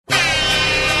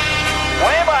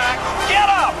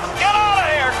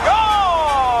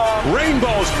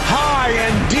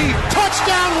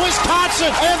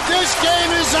Johnson, and this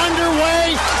game is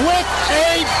underway with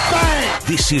a bang.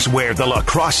 This is where the La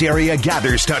Crosse area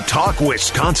gathers to talk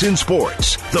Wisconsin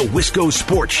sports. The Wisco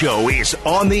Sports Show is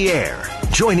on the air.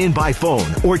 Join in by phone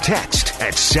or text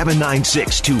at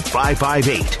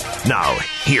 796-2558. Now,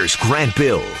 here's Grant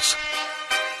Bills.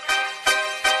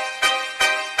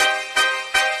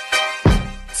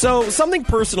 So, something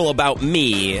personal about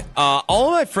me. All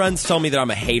of my friends tell me that I'm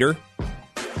a hater.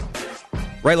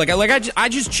 Right? I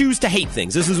just choose to hate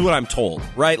things. This is what I'm told.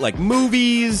 Right? Like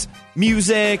movies,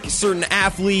 music, certain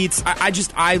athletes.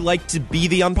 I like to be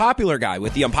the unpopular guy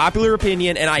with the unpopular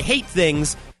opinion, and I hate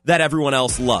things that everyone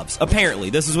else loves.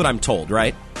 Apparently, this is what I'm told,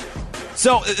 right?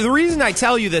 So, the reason I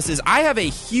tell you this is I have a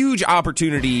huge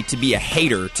opportunity to be a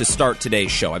hater to start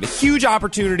today's show. I have a huge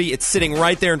opportunity. It's sitting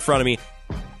right there in front of me.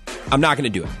 I'm not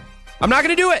going to do it. I'm not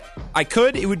going to do it. I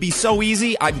could. It would be so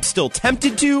easy. I'm still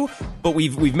tempted to, but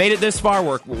we've made it this far.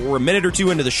 We're a minute or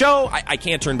two into the show. I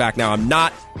can't turn back now. I'm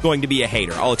not going to be a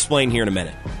hater. I'll explain here in a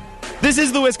minute. This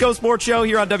is the Wisco Sports Show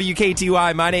here on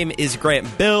WKTY. My name is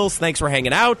Grant Bills. Thanks for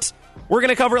hanging out. We're going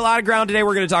to cover a lot of ground today.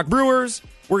 We're going to talk Brewers.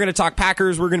 We're going to talk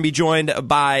Packers. We're going to be joined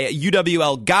by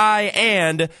UWL Guy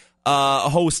and a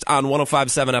host on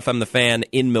 105.7 FM The Fan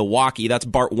in Milwaukee. That's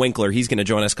Bart Winkler. He's going to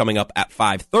join us coming up at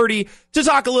 5:30 to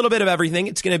talk a little bit of everything.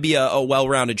 It's going to be a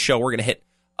well-rounded show. We're going to hit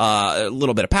a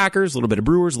little bit of Packers, a little bit of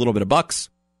Brewers, a little bit of Bucks,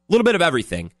 a little bit of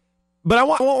everything. But I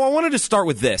wanted to start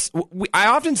with this. I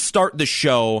often start the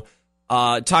show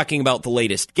talking about the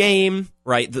latest game,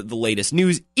 right? The latest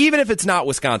news, even if it's not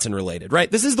Wisconsin related,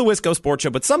 right? This is the Wisco Sports Show,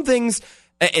 but some things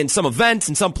and some events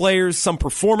and some players, some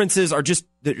performances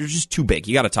they're just too big.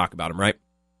 You got to talk about them, right?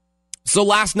 So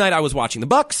last night I was watching the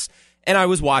Bucks and I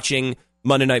was watching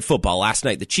Monday Night Football. Last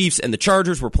night the Chiefs and the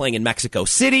Chargers were playing in Mexico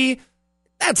City.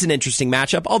 That's an interesting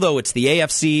matchup, although it's the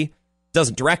AFC.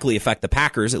 Doesn't directly affect the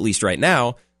Packers, at least right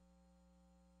now.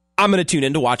 I'm going to tune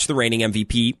in to watch the reigning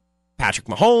MVP, Patrick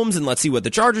Mahomes, and let's see what the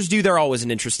Chargers do. They're always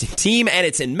an interesting team, and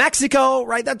it's in Mexico,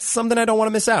 right? That's something I don't want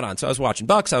to miss out on. So I was watching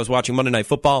Bucks. I was watching Monday Night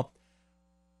Football.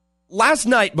 Last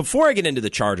night, before I get into the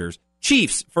Chargers,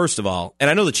 Chiefs, first of all, and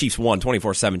I know the Chiefs won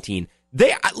 24-17.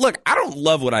 Look, I don't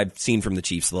love what I've seen from the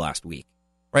Chiefs the last week,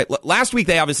 right? Last week,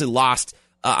 they obviously lost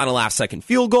on a last-second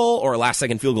field goal or a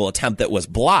last-second field goal attempt that was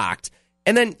blocked.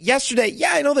 And then yesterday,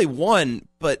 yeah, I know they won,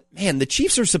 but man, the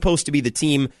Chiefs are supposed to be the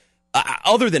team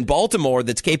other than Baltimore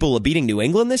that's capable of beating New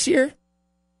England this year.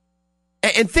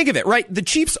 And think of it, right? The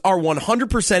Chiefs are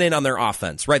 100% in on their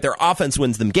offense, right? Their offense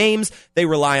wins them games. They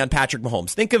rely on Patrick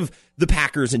Mahomes. Think of the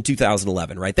Packers in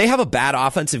 2011, right? They have a bad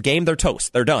offensive game. They're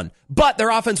toast. They're done. But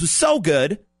their offense was so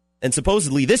good, and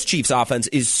supposedly this Chiefs offense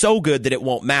is so good that it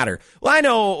won't matter. Well, I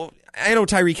know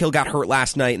Tyreek Hill got hurt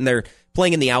last night, and they're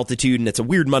playing in the altitude, and it's a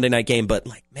weird Monday night game, but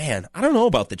man, I don't know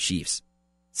about the Chiefs.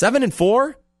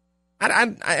 7-4? I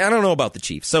don't know about the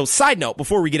Chiefs. So side note,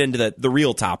 before we get into the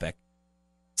real topic,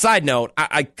 side note,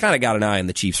 I kind of got an eye on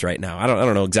the Chiefs right now. I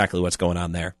don't know exactly what's going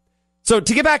on there. So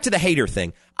to get back to the hater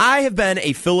thing, I have been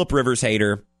a Phillip Rivers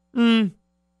hater, I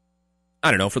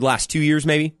don't know, for the last 2 years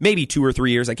maybe 2 or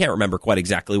 3 years. I can't remember quite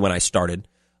exactly when I started.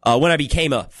 When I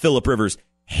became a Phillip Rivers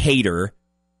hater,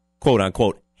 quote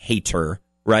unquote hater,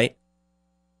 right?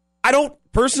 I don't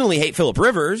personally hate Phillip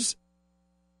Rivers.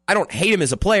 I don't hate him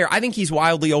as a player. I think he's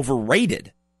wildly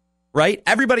overrated, right?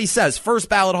 Everybody says first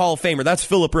ballot Hall of Famer. That's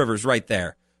Phillip Rivers right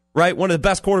there, right? One of the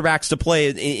best quarterbacks to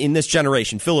play in this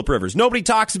generation, Phillip Rivers. Nobody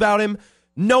talks about him.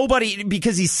 Nobody,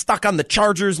 because he's stuck on the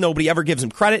Chargers, nobody ever gives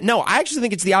him credit. No, I actually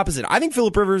think it's the opposite. I think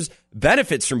Phillip Rivers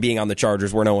benefits from being on the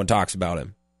Chargers where no one talks about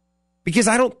him. Because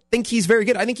I don't think he's very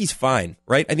good. I think he's fine,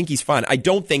 right? I think he's fine. I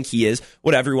don't think he is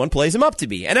what everyone plays him up to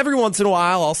be. And every once in a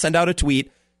while, I'll send out a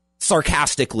tweet,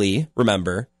 sarcastically,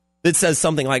 remember, that says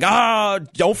something like,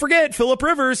 don't forget Phillip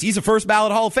Rivers, he's a first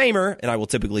ballot Hall of Famer. And I will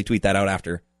typically tweet that out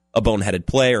after a boneheaded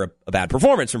play or a bad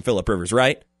performance from Phillip Rivers,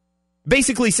 right?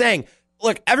 Basically saying,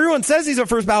 look, everyone says he's a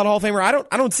first ballot Hall of Famer.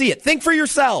 I don't see it. Think for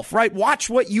yourself, right? Watch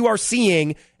what you are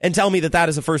seeing and tell me that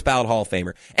is a first ballot Hall of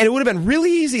Famer. And it would have been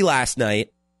really easy last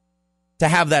night to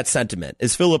have that sentiment.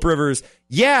 Is Phillip Rivers,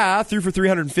 threw for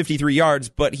 353 yards,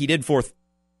 but he did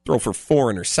throw for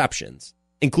 4 interceptions,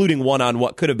 including one on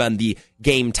what could have been the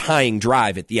game-tying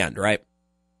drive at the end, right?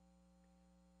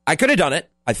 I could have done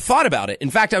it. I thought about it. In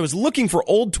fact, I was looking for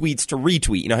old tweets to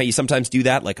retweet. You know how you sometimes do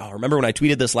that? Like, remember when I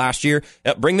tweeted this last year?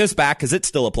 Bring this back because it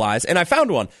still applies. And I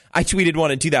found one. I tweeted one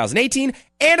in 2018,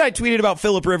 and I tweeted about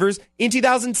Phillip Rivers in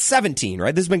 2017,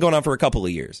 right? This has been going on for a couple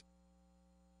of years.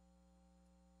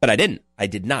 But I didn't. I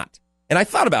did not. And I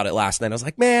thought about it last night. I was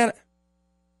like, man,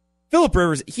 Phillip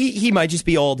Rivers, he might just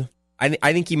be old.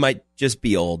 I think he might just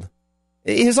be old.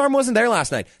 His arm wasn't there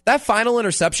last night. That final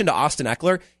interception to Austin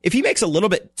Eckler, if he makes a little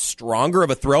bit stronger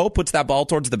of a throw, puts that ball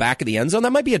towards the back of the end zone,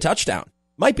 that might be a touchdown.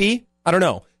 Might be. I don't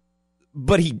know.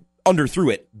 But he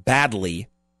underthrew it badly,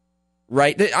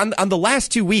 right? On the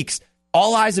last 2 weeks,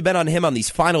 all eyes have been on him on these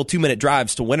final 2-minute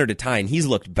drives to win or to tie, and he's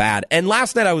looked bad. And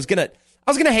last night I was gonna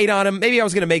hate on him. Maybe I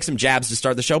was gonna make some jabs to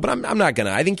start the show, but I'm not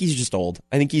gonna. I think he's just old.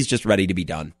 I think he's just ready to be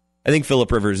done. I think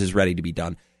Phillip Rivers is ready to be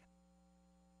done.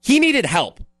 He needed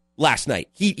help last night.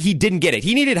 He didn't get it.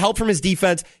 He needed help from his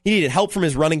defense. He needed help from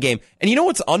his running game. And you know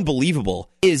what's unbelievable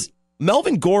is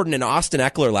Melvin Gordon and Austin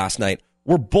Eckler last night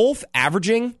were both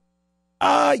averaging,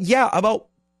 about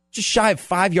just shy of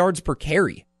 5 yards per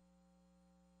carry.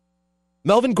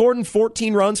 Melvin Gordon,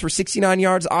 14 runs for 69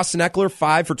 yards. Austin Eckler,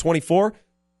 5 for 24.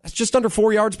 That's just under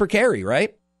 4 yards per carry,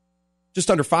 right? Just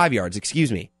under 5 yards,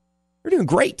 excuse me. They're doing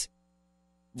great.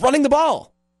 Running the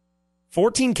ball.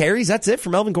 14 carries, that's it for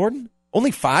Melvin Gordon.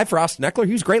 Only 5 for Austin Eckler.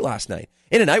 He was great last night.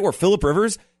 In a night where Phillip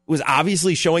Rivers was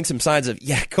obviously showing some signs of,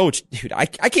 coach, dude, I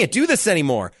can't do this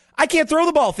anymore. I can't throw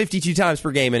the ball 52 times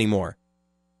per game anymore.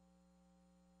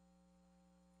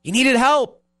 He needed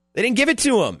help. They didn't give it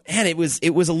to him. And it was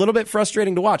a little bit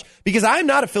frustrating to watch because I'm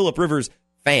not a Phillip Rivers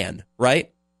fan,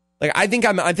 right? Like I think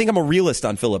I'm a realist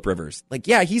on Phillip Rivers. Like,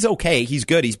 yeah, he's okay. He's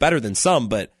good. He's better than some,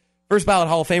 but first ballot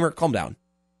Hall of Famer, calm down.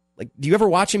 Like, do you ever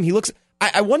watch him? He looks,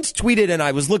 I once tweeted, and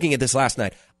I was looking at this last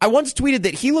night. I once tweeted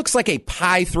that he looks like a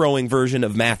pie throwing version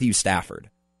of Matthew Stafford.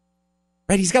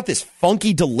 Right? He's got this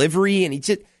funky delivery, and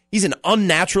he's an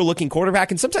unnatural looking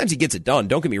quarterback, and sometimes he gets it done.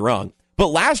 Don't get me wrong. But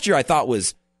last year I thought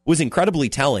was incredibly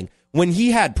telling when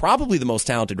he had probably the most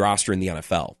talented roster in the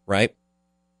NFL, right?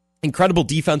 Incredible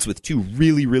defense with 2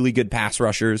 really, really good pass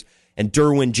rushers and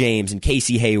Derwin James and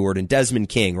Casey Hayward and Desmond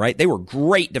King, right? They were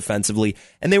great defensively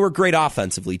and they were great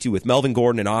offensively too with Melvin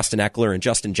Gordon and Austin Eckler and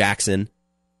Justin Jackson.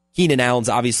 Keenan Allen's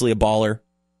obviously a baller.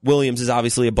 Williams is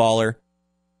obviously a baller.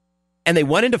 And they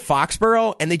went into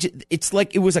Foxborough and it's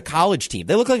like it was a college team.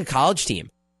 They look like a college team.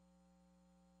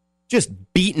 Just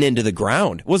beaten into the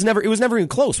ground. It was never even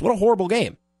close. What a horrible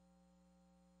game.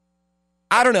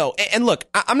 I don't know. And look,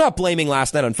 I'm not blaming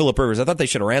last night on Phillip Rivers. I thought they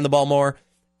should have ran the ball more.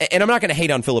 And I'm not going to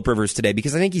hate on Phillip Rivers today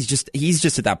because I think he's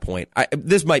just at that point.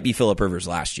 This might be Phillip Rivers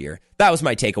last year. That was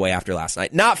my takeaway after last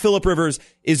night. Not Phillip Rivers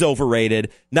is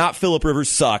overrated. Not Phillip Rivers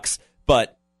sucks.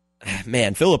 But,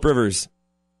 man, Phillip Rivers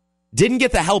didn't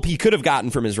get the help he could have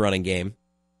gotten from his running game,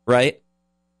 right?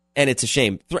 And it's a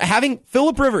shame. Having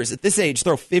Phillip Rivers at this age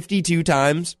throw 52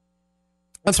 times,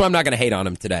 that's why I'm not going to hate on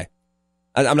him today.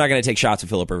 I'm not going to take shots at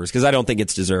Phillip Rivers because I don't think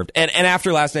it's deserved. And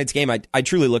after last night's game, I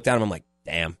truly looked at him. I'm like,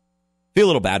 damn, feel a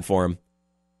little bad for him,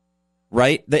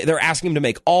 right? They're asking him to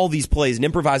make all these plays and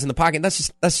improvise in the pocket.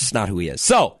 That's just not who he is.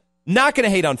 So, not going to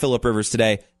hate on Phillip Rivers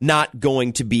today. Not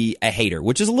going to be a hater,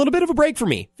 which is a little bit of a break for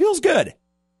me. Feels good.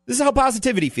 This is how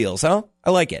positivity feels, huh?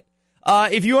 I like it.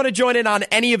 If you want to join in on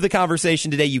any of the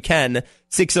conversation today, you can.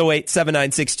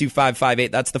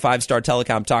 608-796-2558. That's the 5-Star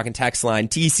Telecom talk and text line.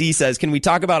 TC says, can we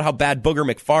talk about how bad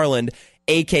Booger McFarland,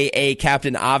 a.k.a.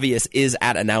 Captain Obvious, is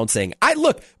at announcing?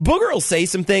 Look, Booger will say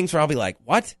some things where I'll be like,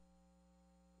 what?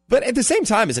 But at the same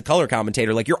time, as a color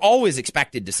commentator, like, you're always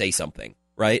expected to say something,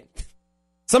 right?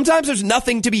 Sometimes there's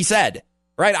nothing to be said,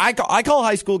 right? I call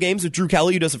high school games with Drew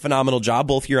Kelly, who does a phenomenal job,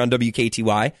 both here on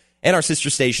WKTY and our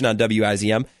sister station on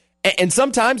WIZM. And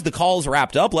sometimes the call's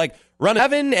wrapped up, like run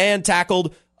 7 and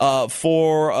tackled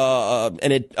for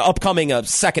an upcoming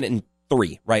 2nd and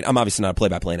 3, right? I'm obviously not a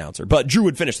play-by-play announcer, but Drew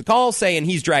would finish the call saying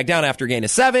he's dragged down after a gain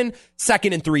of 7,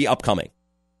 2nd and 3 upcoming.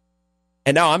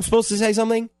 And now I'm supposed to say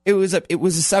something? It was a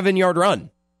 7-yard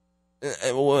run.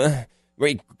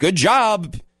 Good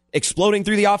job exploding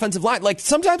through the offensive line. Like,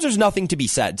 sometimes there's nothing to be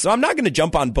said. So I'm not going to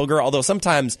jump on Booger, although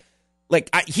sometimes...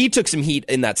 he took some heat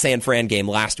in that San Fran game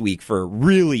last week for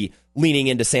really leaning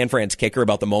into San Fran's kicker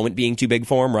about the moment being too big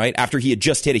for him, right? After he had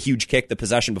just hit a huge kick the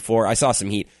possession before, I saw some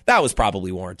heat. That was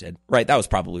probably warranted, right? That was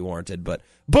probably warranted. But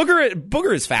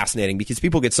Booger is fascinating because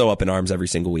people get so up in arms every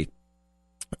single week.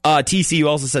 TCU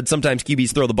also said sometimes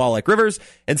QBs throw the ball like Rivers,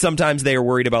 and sometimes they are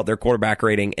worried about their quarterback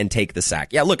rating and take the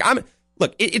sack. Yeah, look,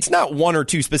 it's not 1 or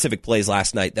 2 specific plays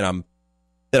last night that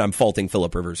I'm faulting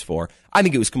Phillip Rivers for. I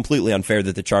think it was completely unfair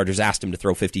that the Chargers asked him to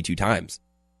throw 52 times.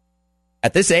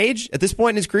 At this age, at this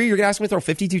point in his career, you're going to ask him to throw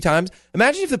 52 times?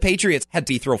 Imagine if the Patriots had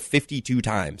to throw 52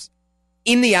 times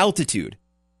in the altitude,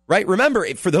 right? Remember,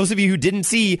 for those of you who didn't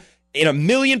see in a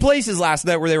million places last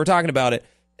night where they were talking about it,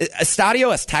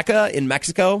 Estadio Azteca in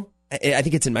Mexico, I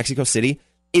think it's in Mexico City,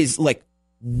 is like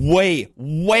way,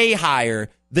 way higher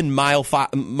than Mile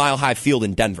High Field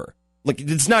in Denver. Like,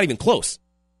 it's not even close.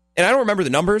 And I don't remember the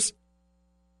numbers,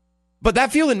 But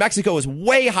that field in Mexico is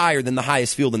way higher than the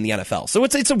highest field in the NFL. So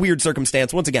it's a weird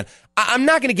circumstance. Once again, I'm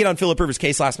not going to get on Phillip Rivers'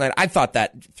 case last night. I thought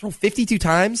that throw 52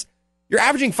 times, you're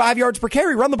averaging 5 yards per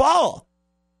carry, run the ball.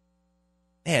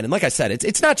 Man, and like I said,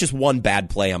 it's not just one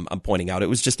bad play I'm pointing out. It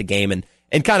was just a game and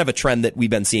kind of a trend that we've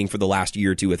been seeing for the last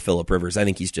year or two with Phillip Rivers. I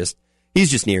think he's just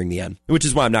nearing the end, which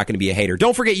is why I'm not going to be a hater.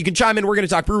 Don't forget, you can chime in. We're going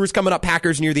to talk Brewers coming up,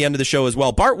 Packers near the end of the show as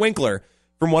well. Bart Winkler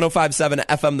from 105.7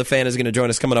 FM The Fan is going to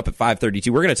join us coming up at 5:32.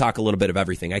 We're going to talk a little bit of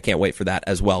everything. I can't wait for that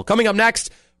as well. Coming up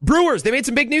next, Brewers. They made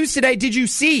some big news today. Did you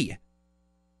see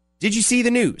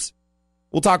the news?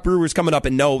 We'll talk Brewers coming up,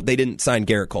 and no, they didn't sign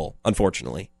Garrett Cole,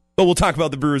 unfortunately. But we'll talk about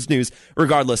the Brewers news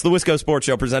regardless. The Wisco Sports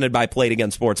Show presented by Play It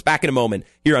Again Sports. Back in a moment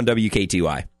here on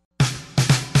WKTY.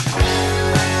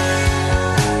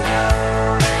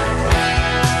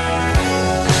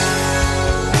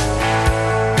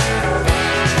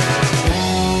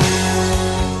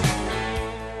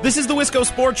 This is the Wisco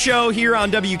Sports Show here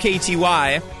on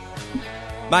WKTY.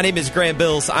 My name is Grant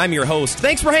Bills. I'm your host.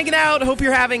 Thanks for hanging out. Hope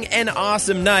you're having an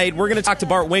awesome night. We're going to talk to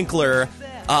Bart Winkler,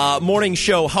 morning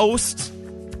show host.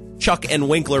 Chuck and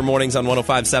Winkler mornings on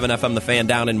 105.7 FM The Fan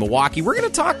down in Milwaukee. We're going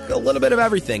to talk a little bit of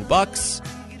everything. Bucks,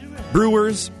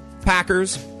 Brewers,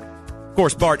 Packers. Of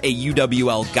course, Bart, a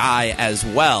UWL guy as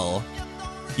well.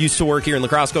 Used to work here in La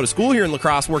Crosse, go to school here in La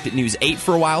Crosse, worked at News 8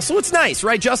 for a while, so it's nice,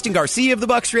 right? Justin Garcia of the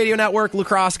Bucks Radio Network, La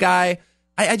Crosse guy.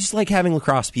 I just like having La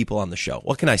Crosse people on the show.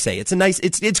 What can I say? It's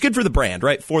it's good for the brand,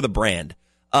 right? For the brand,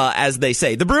 as they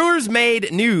say. The Brewers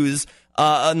made news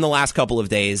in the last couple of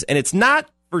days, and it's not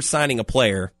for signing a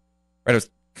player, right? I was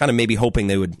kind of maybe hoping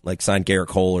they would like sign Garrett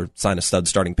Cole or sign a stud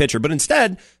starting pitcher, but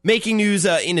instead, making news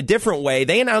in a different way.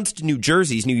 They announced new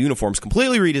jerseys, new uniforms,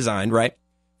 completely redesigned, right,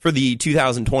 for the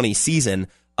 2020 season.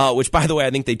 Which, by the way,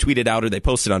 I think they tweeted out or they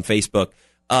posted on Facebook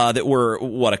that we're,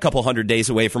 a couple hundred days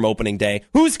away from opening day.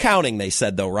 Who's counting, they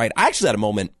said, though, right? I actually had a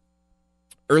moment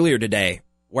earlier today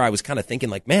where I was kind of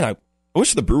thinking, like, man, I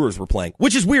wish the Brewers were playing,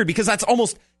 which is weird because that's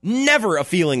almost never a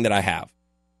feeling that I have.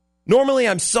 Normally,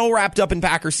 I'm so wrapped up in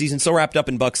Packer season, so wrapped up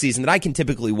in Buck season that I can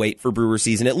typically wait for Brewer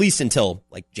season at least until,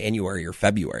 like, January or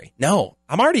February. No,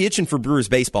 I'm already itching for Brewers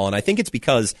baseball, and I think it's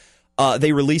because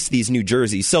they released these new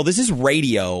jerseys. So this is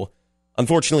radio.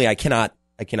 Unfortunately, I cannot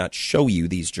show you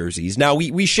these jerseys. Now,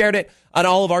 we shared it on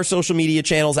all of our social media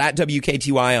channels at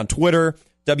WKTY on Twitter,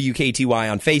 WKTY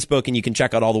on Facebook, and you can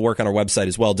check out all the work on our website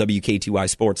as well,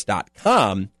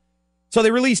 WKTYsports.com. So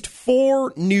they released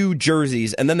 4 new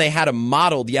jerseys, and then they had them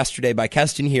modeled yesterday by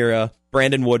Keston Hiura,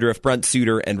 Brandon Woodruff, Brent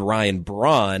Suter, and Ryan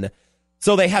Braun.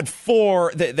 So they had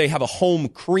 4. They have a home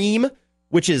cream,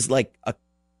 which is like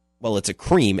it's a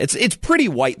cream. It's pretty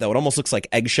white, though. It almost looks like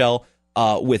eggshell.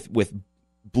 With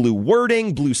blue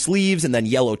wording, blue sleeves, and then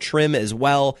yellow trim as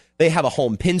well. They have a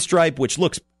home pinstripe, which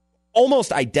looks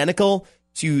almost identical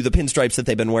to the pinstripes that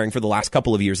they've been wearing for the last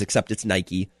couple of years, except it's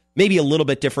Nike. Maybe a little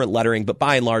bit different lettering, but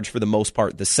by and large, for the most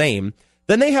part, the same.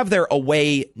 Then they have their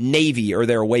away navy or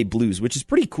their away blues, which is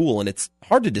pretty cool, and it's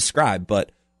hard to describe,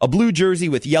 but a blue jersey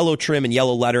with yellow trim and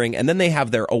yellow lettering, and then they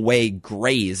have their away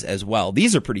grays as well.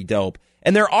 These are pretty dope.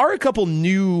 And there are a couple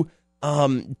new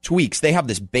tweaks. They have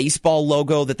this baseball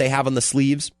logo that they have on the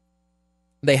sleeves.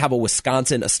 They have a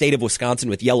state of Wisconsin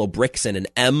with yellow bricks and an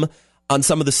M on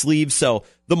some of the sleeves. So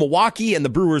the Milwaukee and the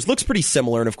Brewers looks pretty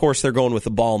similar. And of course, they're going with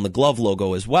the ball and the glove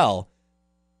logo as well.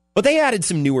 But they added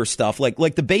some newer stuff,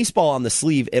 like the baseball on the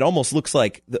sleeve. It almost looks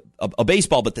like a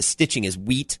baseball, but the stitching is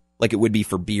wheat, like it would be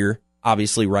for beer,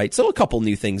 obviously, right? So a couple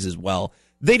new things as well.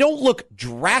 They don't look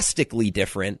drastically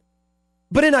different,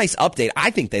 but a nice update.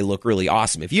 I think they look really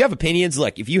awesome. If you have opinions,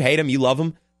 like if you hate them, you love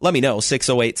them, let me know.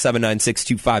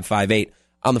 608-796-2558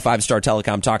 on the 5-Star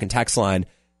Telecom Talk and Text line.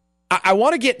 I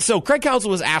want to get, so Craig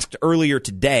Counsell was asked earlier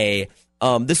today.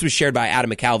 This was shared by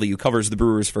Adam McCalvey, who covers the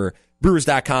Brewers for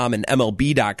Brewers.com and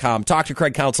MLB.com. Talked to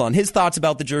Craig Counsell on his thoughts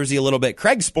about the jersey a little bit.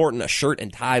 Craig's sporting a shirt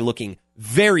and tie, looking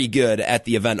very good at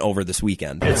the event over this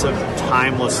weekend. It's a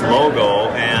timeless logo,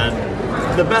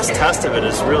 and the best test of it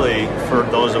is really for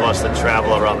those of us that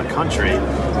travel around the country.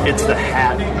 It's the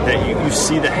hat that you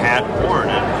see the hat worn,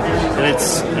 and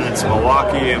it's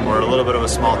Milwaukee, and we're a little bit of a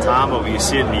small town, but when you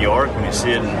see it in New York, when you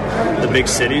see it in the big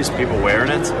cities, people wearing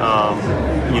it, it's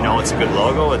a good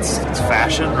logo. It's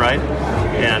fashion, right?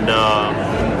 And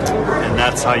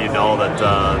that's how you know that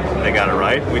they got it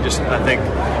right. I think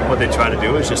what they try to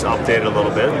do is just update it a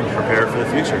little bit and prepare for the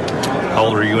future. How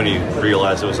old were you when you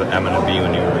realized it was an M and a B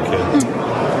when you were a kid?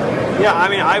 Yeah, I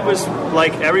mean, I was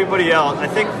like everybody else. I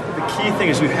think the key thing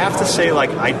is you have to say, like,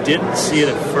 I didn't see it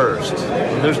at first.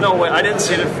 There's no way. I didn't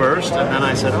see it at first, and then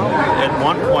I said, oh, at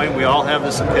one point we all have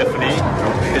this epiphany.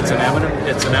 It's an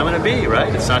M and a B,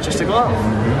 right? It's not just a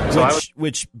glove. So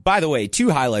which, by the way, 2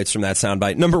 highlights from that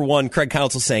soundbite. Number 1, Craig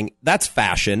Counsell saying, that's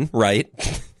fashion, right?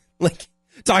 Like,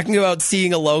 talking about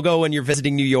seeing a logo when you're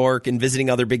visiting New York and visiting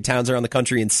other big towns around the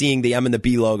country and seeing the M and the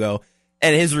B logo.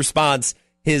 And his response,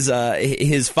 his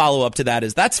follow-up to that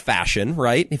is, that's fashion,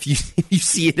 right? If you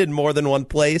see it in more than one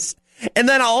place. And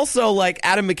then also, like,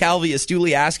 Adam McCalvey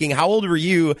astutely asking, how old were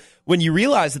you when you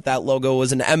realized that logo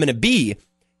was an M and a B?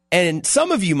 And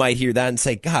some of you might hear that and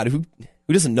say, God, who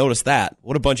doesn't notice that?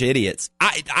 What a bunch of idiots.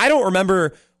 I don't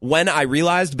remember when I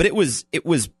realized, but it was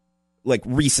like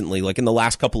recently, like in the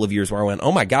last couple of years, where I went,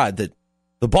 oh my God,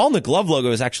 the ball and the glove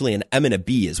logo is actually an M and a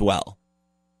B as well.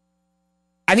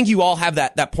 I think you all have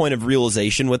that point of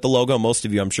realization with the logo. Most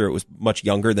of you, I'm sure it was much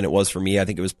younger than it was for me. I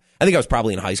think I was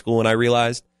probably in high school when I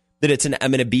realized that it's an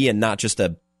M and a B and not just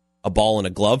a ball and a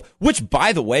glove, which,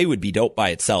 by the way, would be dope by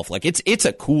itself. Like, it's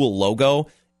a cool logo,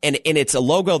 and it's a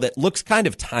logo that looks kind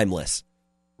of timeless,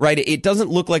 right? It doesn't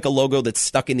look like a logo that's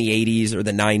stuck in the 80s or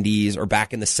the 90s or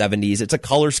back in the 70s. It's a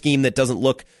color scheme that doesn't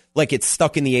look like it's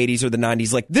stuck in the 80s or the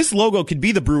 90s. Like, this logo could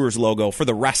be the Brewers logo for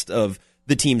the rest of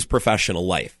the team's professional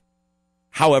life,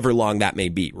 however long that may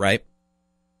be, right?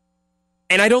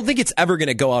 And I don't think it's ever going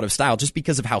to go out of style just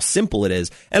because of how simple it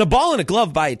is. And a ball and a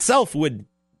glove by itself would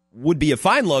be a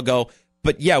fine logo,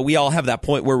 but yeah, we all have that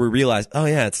point where we realize, oh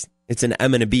yeah, it's an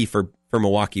M and a B for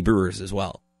Milwaukee Brewers as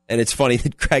well. And it's funny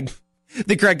that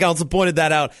Craig Counsell pointed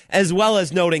that out, as well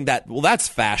as noting that, well, that's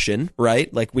fashion,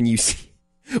 right? Like, when you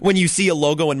see a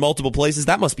logo in multiple places,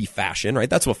 that must be fashion, right?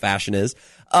 That's what fashion is.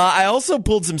 I also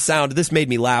pulled some sound. This made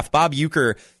me laugh. Bob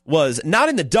Uecker was not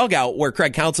in the dugout where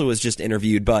Craig Counsell was just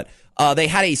interviewed, but they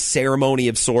had a ceremony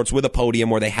of sorts with a podium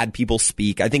where they had people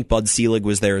speak. I think Bud Selig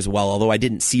was there as well, although I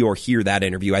didn't see or hear that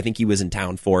interview. I think he was in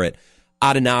town for it.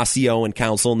 Adonacio and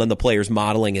Counsell, and then the players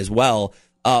modeling as well.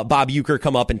 Bob Uecker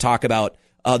come up and talk about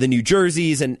the new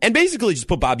jerseys and basically just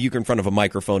put Bob Uecker in front of a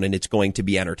microphone, and it's going to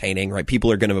be entertaining, right?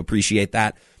 People are going to appreciate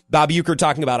that. Bob Uecker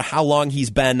talking about how long he's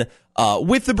been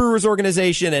with the Brewers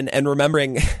organization and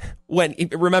remembering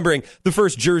the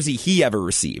first jersey he ever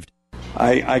received.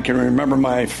 I can remember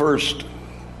my first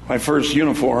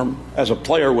uniform as a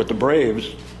player with the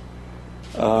Braves.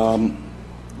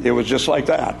 It was just like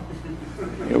that.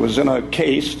 It was in a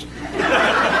case.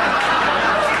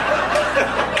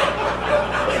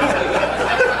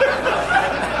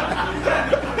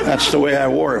 That's the way I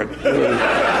wore it.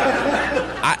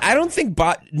 I don't think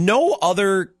no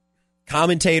other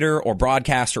commentator or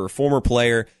broadcaster or former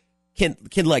player can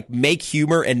like make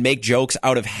humor and make jokes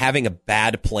out of having a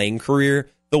bad playing career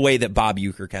the way that Bob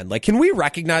Uecker can. Like, can we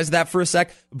recognize that for a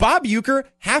sec? Bob Uecker,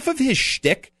 half of his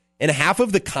shtick and half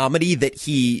of the comedy that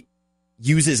he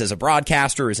uses as a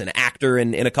broadcaster, as an actor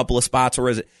in a couple of spots, or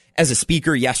as a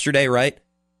speaker yesterday, right,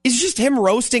 is just him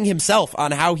roasting himself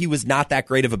on how he was not that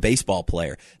great of a baseball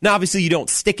player. Now, obviously, you don't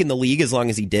stick in the league as long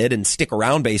as he did and stick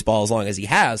around baseball as long as he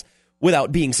has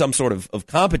without being some sort of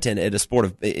competent at a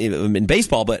sport in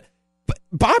baseball. But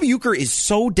Bob Uecker is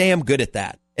so damn good at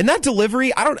that. And that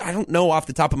delivery, I don't know off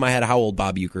the top of my head how old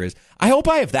Bob Uecker is. I hope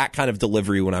I have that kind of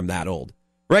delivery when I'm that old,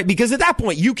 right? Because at that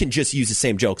point, you can just use the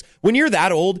same jokes. When you're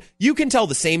that old, you can tell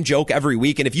the same joke every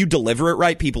week, and if you deliver it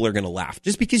right, people are going to laugh.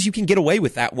 Just because you can get away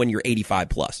with that when you're 85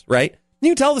 plus, right?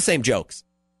 You tell the same jokes.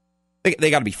 They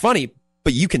got to be funny,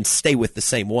 but you can stay with the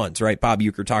same ones, right? Bob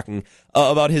Uecker talking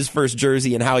about his first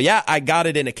jersey and how, yeah, I got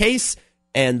it in a case,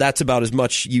 and that's about as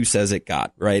much use as it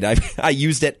got, right? I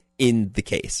used it in the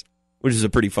case, which is a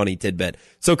pretty funny tidbit.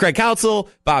 So Craig Counsell,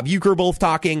 Bob Uecker both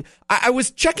talking. I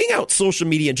was checking out social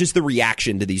media and just the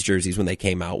reaction to these jerseys when they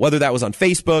came out, whether that was on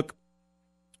Facebook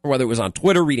or whether it was on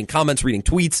Twitter, reading comments, reading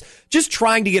tweets, just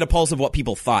trying to get a pulse of what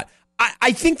people thought.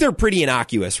 I think they're pretty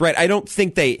innocuous, right? I don't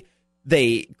think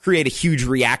they create a huge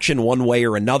reaction one way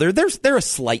or another. They're a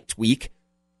slight tweak,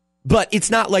 but it's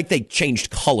not like they changed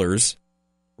colors,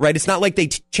 right? It's not like they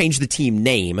changed the team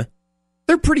name.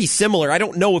 They're pretty similar. I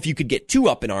don't know if you could get too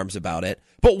up in arms about it.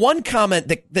 But one comment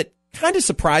that kind of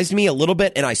surprised me a little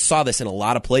bit, and I saw this in a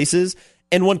lot of places,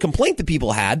 and one complaint that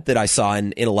people had that I saw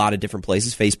in a lot of different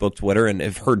places, Facebook, Twitter, and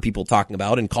have heard people talking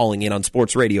about and calling in on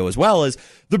sports radio as well, is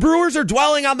the Brewers are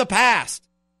dwelling on the past,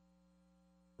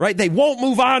 right? They won't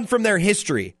move on from their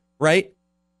history, right?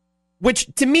 Which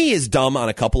to me is dumb on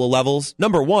a couple of levels.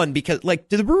 Number one, because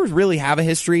do the Brewers really have a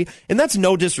history? And that's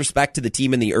no disrespect to the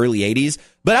team in the early 80s.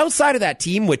 But outside of that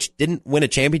team, which didn't win a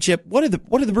championship, what do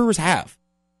the Brewers have?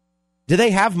 Do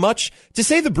they have much? To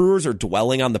say the Brewers are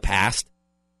dwelling on the past,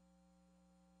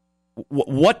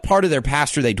 what part of their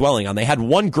past are they dwelling on? They had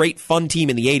one great fun team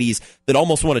in the 80s that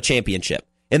almost won a championship,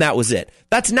 and that was it.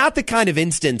 That's not the kind of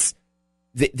instance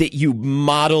that you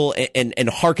model and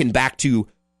hearken back to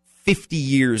 50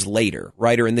 years later,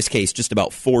 right? Or in this case, just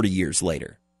about 40 years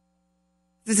later.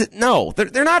 No,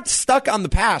 they're not stuck on the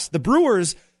past. The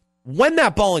Brewers, when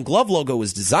that ball and glove logo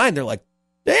was designed, they're like,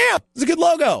 damn, it's a good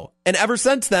logo. And ever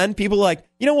since then, people are like,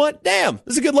 you know what? Damn,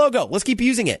 this is a good logo. Let's keep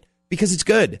using it because it's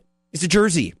good. It's a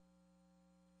jersey.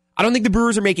 I don't think the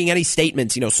Brewers are making any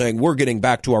statements, saying we're getting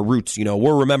back to our roots.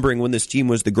 We're remembering when this team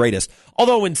was the greatest.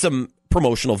 Although in some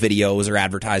promotional videos or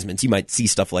advertisements, you might see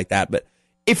stuff like that. But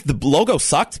if the logo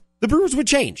sucked, the Brewers would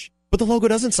change. But the logo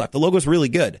doesn't suck. The logo's really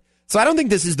good. So I don't think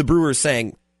this is the Brewers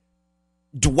saying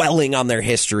dwelling on their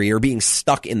history or being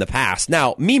stuck in the past.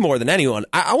 Now, me more than anyone,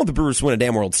 I want the Brewers to win a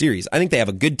damn World Series. I think they have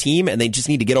a good team, and they just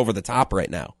need to get over the top right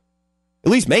now.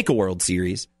 At least make a World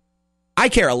Series. I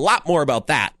care a lot more about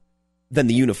that than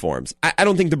the uniforms. I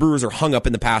don't think the Brewers are hung up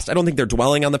in the past. I don't think they're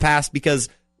dwelling on the past because,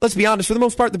 let's be honest, for the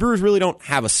most part, the Brewers really don't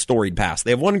have a storied past.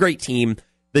 They have one great team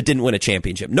that didn't win a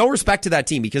championship. No respect to that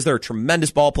team because there are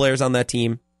tremendous ball players on that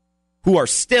team who are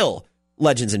still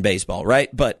legends in baseball,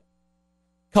 right? But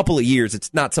a couple of years,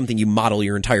 it's not something you model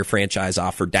your entire franchise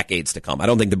off for decades to come. I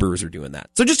don't think the Brewers are doing that.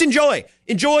 So just enjoy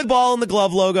the ball and the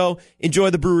glove logo. Enjoy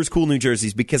the Brewers' cool new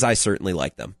jerseys because I certainly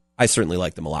like them. I certainly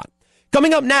like them a lot.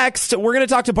 Coming up next, we're going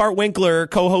to talk to Bart Winkler,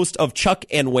 co-host of Chuck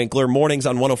and Winkler, mornings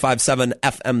on 105.7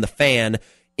 FM The Fan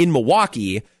in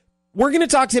Milwaukee. We're going to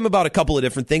talk to him about a couple of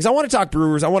different things. I want to talk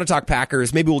Brewers. I want to talk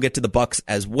Packers. Maybe we'll get to the Bucks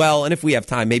as well. And if we have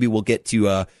time, maybe we'll get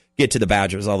to the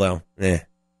Badgers, although,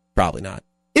 probably not.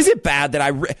 Is it bad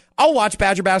that I'll watch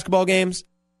Badger basketball games,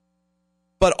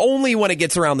 but only when it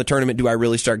gets around the tournament do I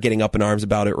really start getting up in arms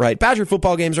about it, right? Badger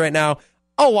football games right now,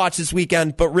 I'll watch this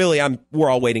weekend, but really we're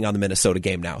all waiting on the Minnesota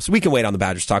game now. So we can wait on the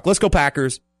Badgers talk. Let's go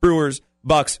Packers, Brewers,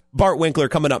 Bucks. Bart Winkler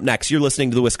coming up next. You're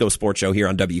listening to the Wisco Sports Show here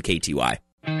on WKTY.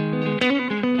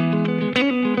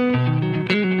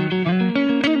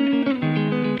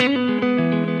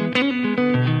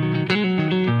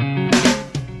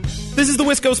 This is the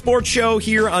Wisco Sports Show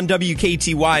here on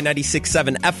WKTY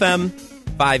 96.7 FM,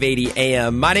 580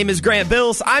 AM. My name is Grant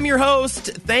Bills. I'm your host.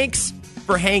 Thanks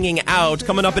for hanging out.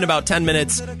 Coming up in about 10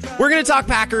 minutes, we're going to talk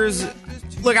Packers.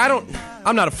 Look,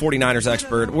 I'm not a 49ers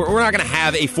expert. We're not going to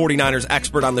have a 49ers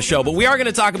expert on the show, but we are going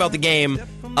to talk about the game.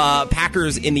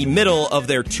 Packers in the middle of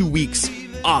their 2 weeks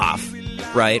off,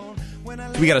 right?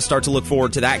 We got to start to look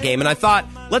forward to that game. And I thought,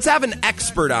 let's have an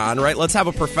expert on, right? Let's have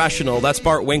a professional. That's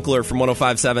Bart Winkler from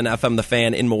 105.7 FM The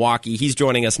Fan in Milwaukee. He's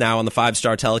joining us now on the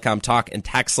 5-Star Telecom Talk and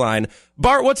Text line.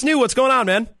 Bart, what's new? What's going on,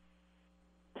 man?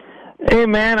 Hey,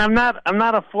 man, I'm not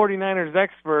a 49ers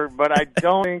expert, but I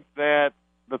don't think that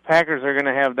the Packers are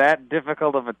going to have that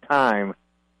difficult of a time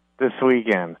this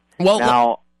weekend. Well,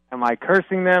 now, am I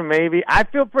cursing them? Maybe. I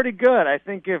feel pretty good. I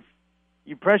think if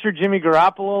you pressure Jimmy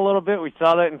Garoppolo a little bit, we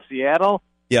saw that in Seattle,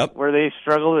 where they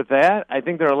struggled with that. I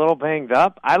think they're a little banged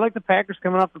up. I like the Packers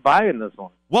coming off the bye in this one.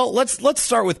 Well, let's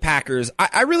start with Packers.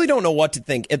 I really don't know what to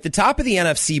think. At the top of the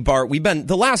NFC, Bart,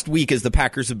 the last week as the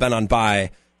Packers have been on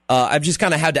bye, I've just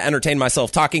kind of had to entertain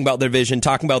myself talking about their division,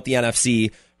 talking about the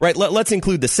NFC. Right? Let's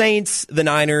include the Saints, the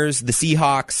Niners, the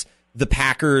Seahawks, the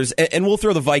Packers, and we'll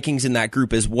throw the Vikings in that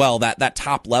group as well, that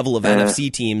top level of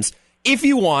NFC teams. If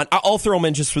you want, I'll throw them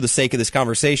in just for the sake of this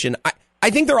conversation. I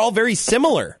think they're all very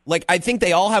similar. Like, I think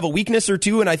they all have a weakness or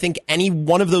two, and I think any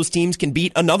one of those teams can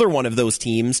beat another one of those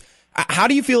teams. How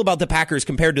do you feel about the Packers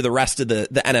compared to the rest of the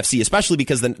NFC, especially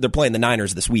because they're playing the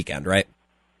Niners this weekend, right?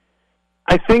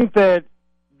 I think that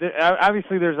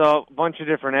obviously there's a bunch of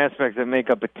different aspects that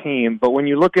make up a team, but when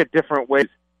you look at different ways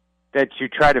that you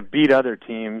try to beat other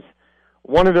teams,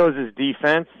 one of those is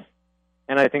defense,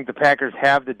 and I think the Packers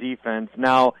have the defense.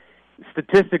 Now,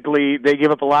 statistically, they give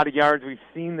up a lot of yards. We've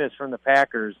seen this from the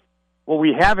Packers. What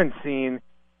we haven't seen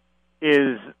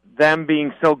is them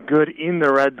being so good in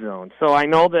the red zone. So I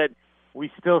know that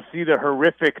we still see the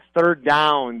horrific third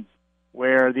downs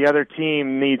where the other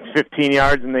team needs 15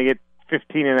 yards and they get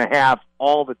 15 and a half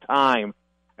all the time.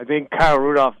 I think Kyle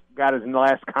Rudolph got his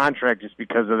last contract just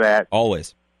because of that.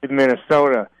 Always. In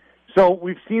Minnesota. So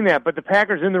we've seen that. But the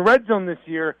Packers in the red zone this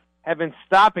year have been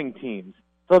stopping teams.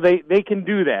 So they can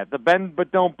do that. The bend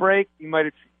but don't break. You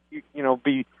might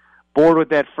be bored with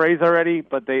that phrase already,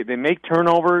 but they make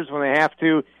turnovers when they have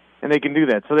to, and they can do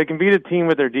that. So they can beat a team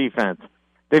with their defense.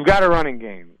 They've got a running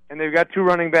game, and they've got two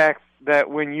running backs that,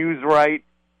 when used right,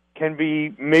 can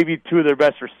be maybe two of their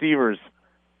best receivers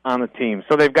on the team.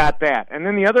 So they've got that. And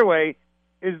then the other way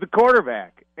is the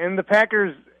quarterback. And the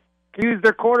Packers can use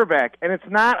their quarterback. And it's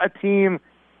not a team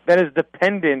that is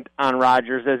dependent on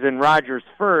Rodgers, as in Rodgers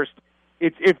first.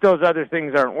 It's if those other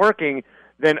things aren't working,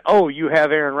 then, you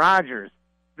have Aaron Rodgers.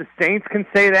 The Saints can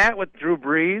say that with Drew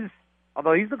Brees,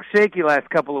 although he's looked shaky last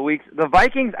couple of weeks. The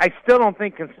Vikings, I still don't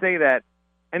think can say that.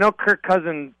 I know Kirk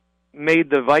Cousins made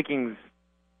the Vikings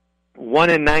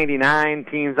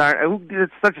 1-99 teams.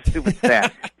 It's such a stupid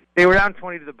stat. They were down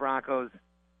 20 to the Broncos.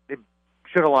 They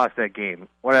should have lost that game.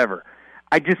 Whatever.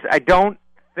 I don't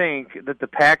think that the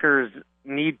Packers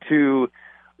need to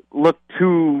look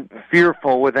too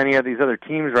fearful with any of these other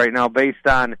teams right now based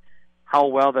on how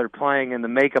well they're playing and the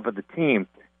makeup of the team.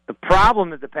 The problem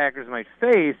that the Packers might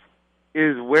face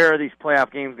is where are these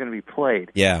playoff games going to be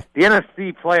played. Yeah. The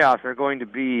NFC playoffs are going to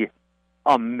be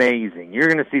amazing. You're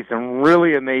going to see some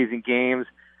really amazing games.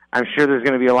 I'm sure there's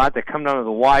going to be a lot that come down to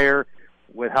the wire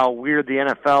with how weird the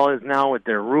NFL is now with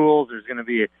their rules. There's going to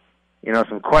be,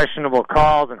 some questionable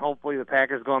calls, and hopefully the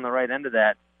Packers go on the right end of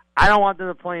that. I don't want them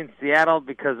to play in Seattle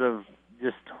because of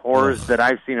just horrors that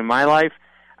I've seen in my life.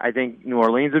 I think New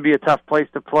Orleans would be a tough place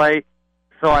to play.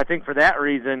 So I think for that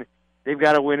reason, they've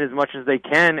got to win as much as they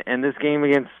can, and this game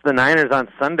against the Niners on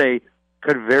Sunday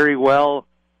could very well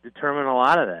determine a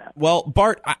lot of that. Well,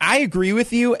 Bart, I agree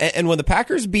with you, and when the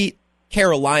Packers beat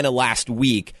Carolina last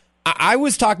week, I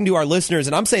was talking to our listeners,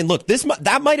 and I'm saying, look,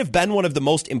 that might have been one of the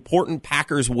most important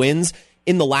Packers wins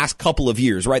in the last couple of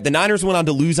years, right? The Niners went on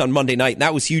to lose on Monday night, and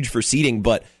that was huge for seeding.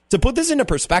 But to put this into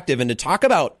perspective and to talk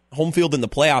about home field in the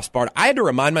playoffs, Bart, I had to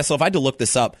remind myself, I had to look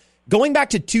this up. Going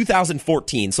back to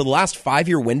 2014, so the last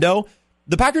 5-year window,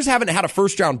 the Packers haven't had a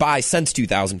first-round bye since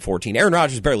 2014. Aaron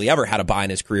Rodgers barely ever had a bye in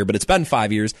his career, but it's been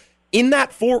 5 years. In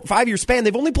that 5-year span,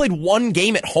 they've only played one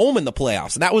game at home in the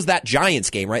playoffs, and that was that Giants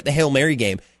game, right? The Hail Mary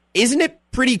game. Isn't it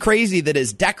pretty crazy that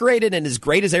as decorated and as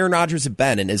great as Aaron Rodgers have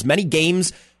been, and as many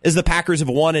games as the Packers have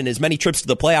won, and as many trips to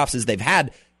the playoffs as they've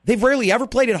had, they've rarely ever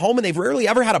played at home, and they've rarely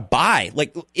ever had a bye.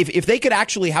 Like, if they could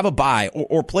actually have a bye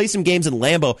or play some games in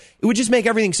Lambeau, it would just make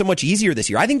everything so much easier this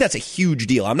year. I think that's a huge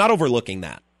deal. I'm not overlooking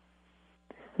that.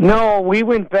 No, we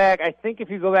went back. I think if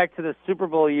you go back to the Super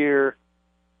Bowl year,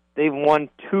 they've won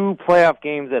 2 playoff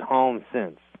games at home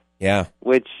since. Yeah.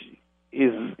 Which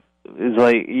is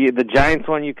like the Giants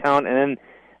one you count, and then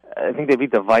I think they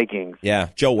beat the Vikings. Yeah,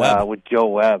 Joe Webb. With Joe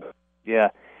Webb. Yeah.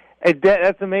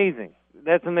 That's amazing.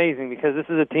 That's amazing because this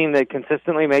is a team that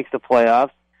consistently makes the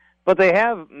playoffs, but they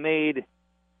have made,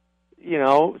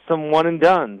 some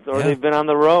one-and-dones, or they've been on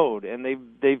the road, and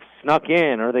they've snuck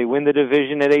in, or they win the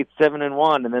division at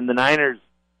 8-7-1, and then the Niners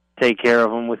take care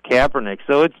of them with Kaepernick.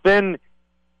 So it's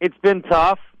been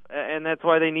tough, and that's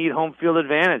why they need home field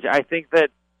advantage. I think that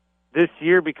this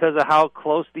year, because of how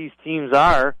close these teams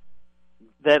are,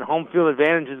 that home field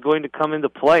advantage is going to come into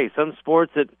play. Some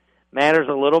sports it matters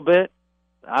a little bit.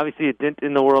 Obviously, it didn't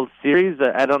in the World Series.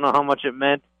 I don't know how much it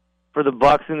meant for the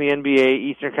Bucks in the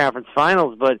NBA Eastern Conference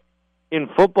Finals, but in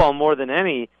football more than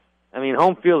any,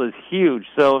 home field is huge.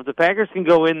 So if the Packers can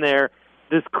go in there,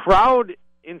 this crowd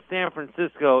in San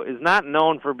Francisco is not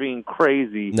known for being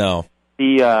crazy. No.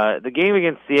 The game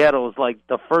against Seattle was like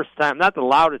the first time, not the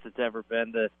loudest it's ever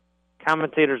been. The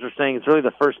commentators are saying it's really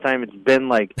the first time it's been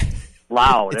like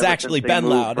loud. It's actually been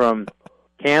loud from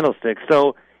Candlestick.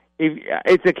 So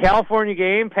it's a California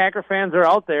game. Packer fans are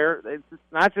out there. It's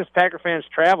not just Packer fans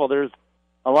travel. There's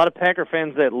a lot of Packer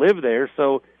fans that live there.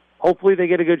 So hopefully they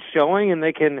get a good showing and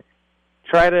they can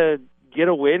try to get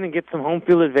a win and get some home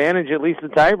field advantage, at least the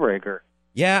tiebreaker.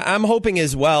 Yeah, I'm hoping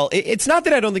as well. It's not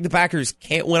that I don't think the Packers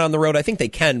can't win on the road. I think they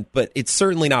can, but it's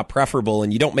certainly not preferable,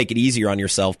 and you don't make it easier on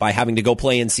yourself by having to go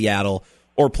play in Seattle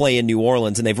or play in New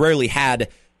Orleans, and they've rarely had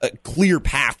clear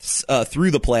paths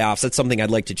through the playoffs. That's something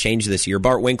I'd like to change this year.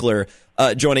 Bart Winkler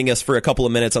joining us for a couple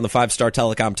of minutes on the 5-Star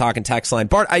Telecom Talking Text line.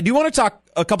 Bart, I do want to talk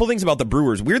a couple things about the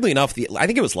Brewers. Weirdly enough, I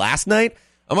think it was last night,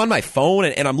 I'm on my phone,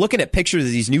 and I'm looking at pictures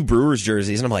of these new Brewers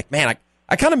jerseys, and I'm like, man,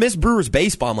 I kind of miss Brewers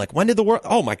baseball. I'm like, when did the world?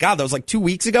 Oh my God, that was like 2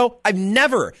 weeks ago. I've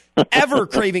never, ever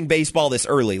craving baseball this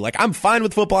early. Like, I'm fine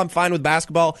with football. I'm fine with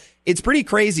basketball. It's pretty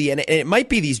crazy, and it might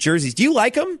be these jerseys. Do you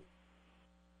like them?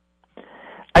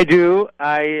 I do.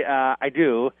 I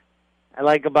do. I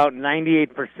like about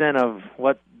 98% of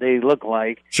what they look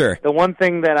like. Sure. The one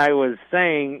thing that I was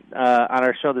saying on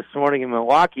our show this morning in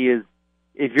Milwaukee is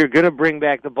if you're going to bring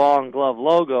back the ball and glove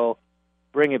logo,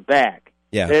 bring it back.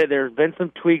 Yeah. There's been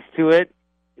some tweaks to it.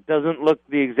 It doesn't look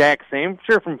the exact same.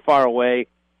 Sure, from far away,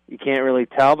 you can't really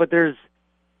tell, but there's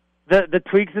the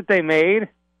tweaks that they made.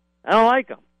 I don't like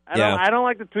them. I don't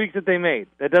like the tweaks that they made.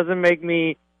 That doesn't make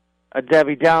me a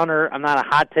Debbie Downer. I'm not a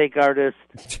hot take artist.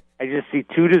 I just see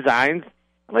 2 designs.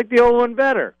 I like the old one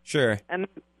better. Sure. And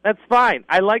that's fine.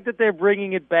 I like that they're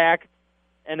bringing it back,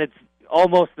 and it's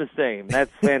almost the same.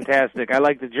 That's fantastic. I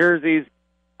like the jerseys.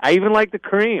 I even like the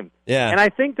cream. Yeah. And I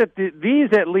think that these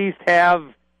at least have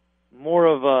more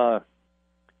of a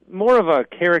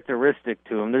characteristic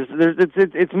to them.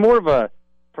 It's more of a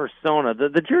persona.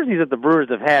 The jerseys that the Brewers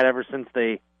have had ever since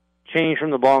they changed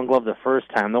from the ball and glove the first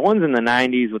time, the ones in the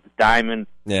 90s with the diamond,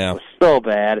 yeah, was so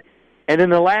bad. And in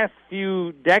the last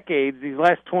few decades, these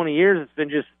last 20 years, it's been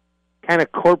just kind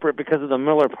of corporate because of the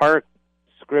Miller Park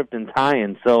script and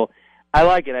tie-in. So I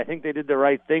like it. I think they did the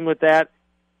right thing with that.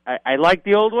 I like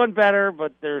the old one better,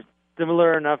 but they're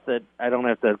similar enough that I don't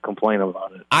have to complain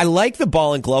about it. I like the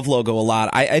ball and glove logo a lot.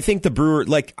 I think the Brewer,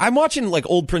 like, I'm watching like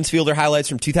old Prince Fielder highlights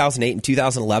from 2008 and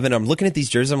 2011. I'm looking at these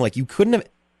jerseys. I'm like, you couldn't have.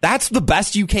 That's the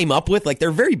best you came up with. Like,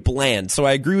 they're very bland. So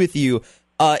I agree with you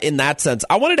in that sense.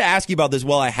 I wanted to ask you about this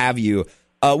while I have you.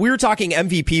 We were talking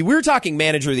MVP. We were talking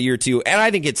Manager of the Year too, and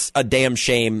I think it's a damn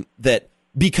shame that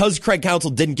because Craig Counsell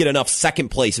didn't get enough second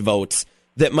place votes,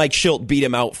 that Mike Schilt beat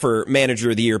him out for Manager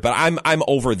of the Year. But I'm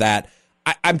over that.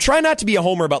 I'm trying not to be a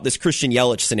homer about this Christian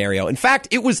Yelich scenario. In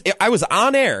fact, I was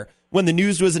on air when the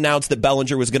news was announced that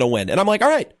Bellinger was going to win. And I'm like, all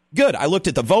right, good. I looked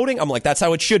at the voting. I'm like, that's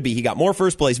how it should be. He got more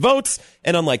first place votes.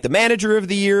 And unlike the Manager of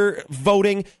the Year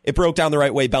voting, it broke down the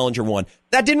right way. Bellinger won.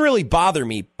 That didn't really bother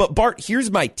me. But Bart,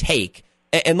 here's my take.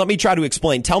 And let me try to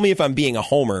explain. Tell me if I'm being a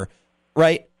homer,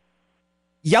 right?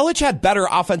 Yelich had better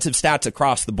offensive stats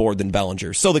across the board than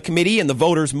Bellinger. So the committee and the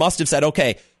voters must have said,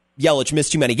 okay, Yelich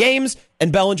missed too many games,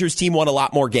 and Bellinger's team won a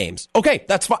lot more games. Okay,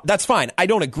 that's fine. I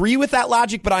don't agree with that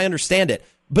logic, but I understand it.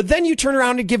 But then you turn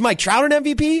around and give Mike Trout an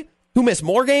MVP, who missed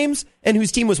more games and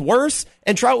whose team was worse,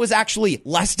 and Trout was actually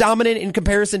less dominant in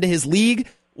comparison to his league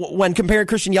when comparing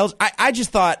Christian Yelich. I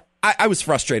just thought, I was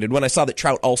frustrated when I saw that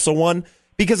Trout also won,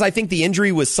 because I think the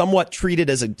injury was somewhat treated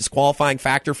as a disqualifying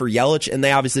factor for Yelich, and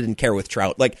they obviously didn't care with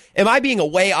Trout. Like, am I being a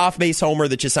way off-base homer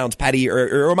that just sounds petty,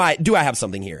 or do I have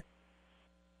something here?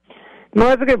 No,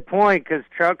 that's a good point, because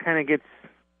Trout kind of gets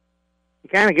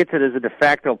it as a de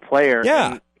facto player.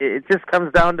 Yeah. And it just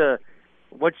comes down to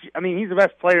he's the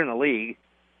best player in the league,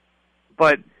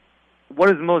 but what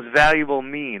does most valuable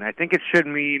mean? I think it should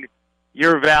mean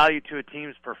your value to a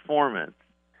team's performance.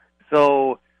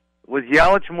 So was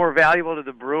Yelich more valuable to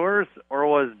the Brewers, or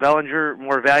was Bellinger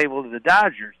more valuable to the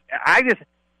Dodgers?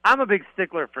 I'm a big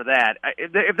stickler for that.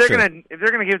 If they're Sure. gonna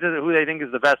give it to who they think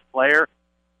is the best player,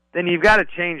 then you've got to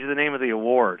change the name of the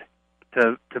award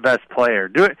to best player.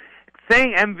 Do it,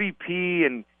 saying MVP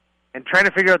and trying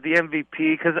to figure out the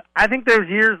MVP, because I think there's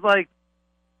years like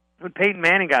when Peyton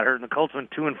Manning got hurt and the Colts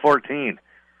went 2-14.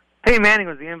 Peyton Manning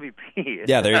was the MVP.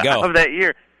 Yeah, there you go. Of that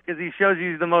year, because he shows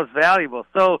you he's the most valuable.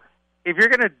 So if you're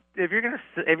gonna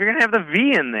have the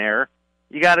V in there,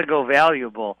 you got to go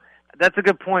valuable. That's a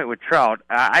good point with Trout.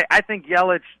 I think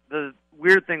Yelich. The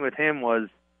weird thing with him was,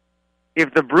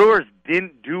 if the Brewers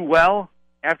didn't do well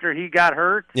after he got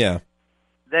hurt, Yeah.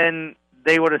 then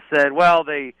they would have said, well,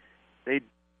 they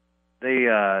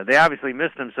obviously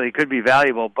missed him, so he could be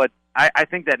valuable. But I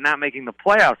think that not making the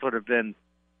playoffs would have been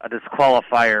a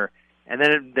disqualifier. And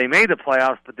then they made the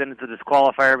playoffs, but then it's a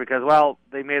disqualifier because, well,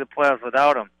 they made the playoffs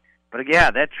without him. But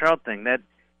yeah, that Trout thing, that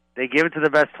they give it to the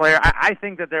best player. I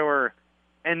think that there were,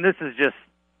 and this is just,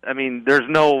 there's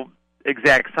no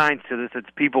exact science to this. It's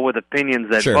people with opinions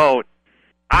that Sure. vote.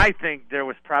 I think there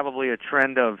was probably a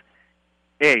trend of,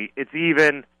 hey, it's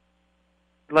even,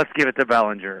 let's give it to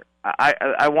Bellinger.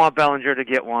 I want Bellinger to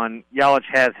get one. Yelich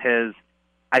has his.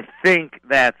 I think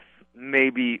that's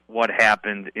maybe what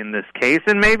happened in this case,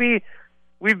 and maybe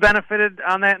we've benefited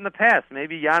on that in the past.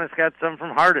 Maybe Giannis got some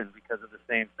from Harden because of the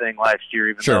same thing last year,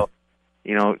 even Sure.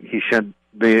 though, he should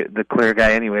be the clear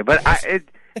guy anyway. But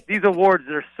these awards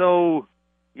are so,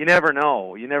 you never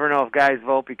know. You never know if guys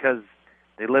vote because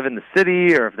they live in the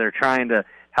city or if they're trying to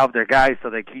help their guys so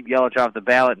they keep Yelich off the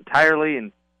ballot entirely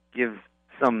and give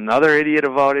some other idiot a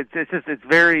vote. It's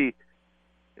very,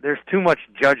 there's too much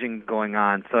judging going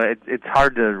on, so it's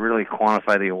hard to really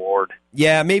quantify the award.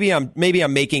 Yeah, maybe I'm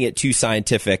making it too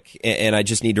scientific, and I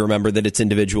just need to remember that it's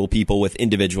individual people with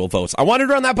individual votes. I wanted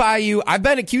to run that by you. I've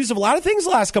been accused of a lot of things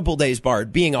the last couple of days,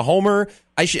 Bart. Being a homer,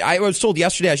 I was told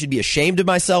yesterday I should be ashamed of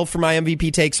myself for my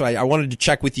MVP take, so I wanted to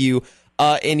check with you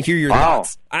and hear your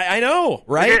thoughts. I know,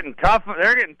 right? They're getting tough.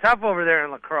 They're getting tough over there in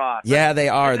La Crosse. Yeah, they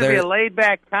are. They're a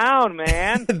laid-back town,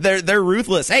 man. They're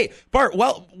ruthless. Hey, Bart.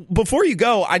 Well, before you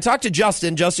go, I talked to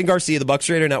Justin Garcia, the Bucks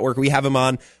Raider Network. We have him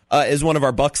on as one of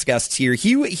our Bucks guests here.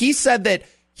 He said that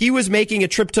he was making a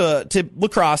trip to La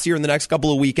Crosse here in the next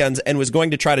couple of weekends and was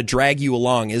going to try to drag you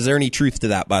along. Is there any truth to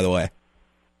that, by the way?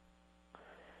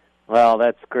 Well,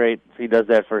 that's great. If he does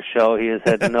that for a show, he has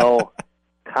had no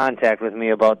contact with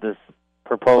me about this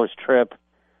proposed trip.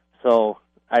 So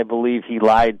I believe he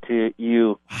lied to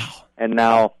you, and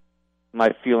now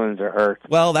my feelings are hurt.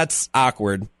 Well, that's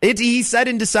awkward. He said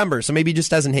in December, so maybe he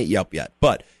just hasn't hit you up yet.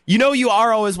 But you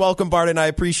are always welcome, Bart, and I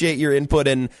appreciate your input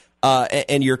and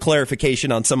your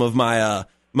clarification on some of my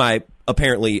my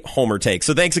apparently homer takes.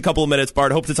 So thanks a couple of minutes,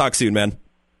 Bart. Hope to talk soon, man.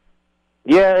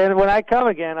 Yeah, and when I come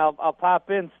again, I'll pop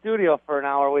in studio for an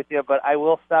hour with you, but I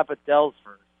will stop at Dell's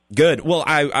first. Good. Well,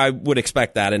 I would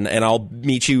expect that, and I'll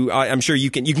meet you. I'm sure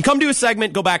you can come do a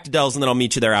segment, go back to Dell's, and then I'll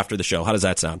meet you there after the show. How does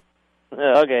that sound?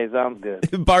 Okay, sounds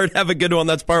good. Bart, have a good one.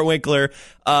 That's Bart Winkler,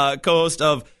 co-host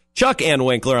of Chuck and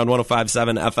Winkler on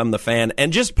 105.7 FM The Fan,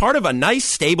 and just part of a nice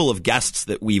stable of guests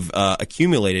that we've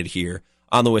accumulated here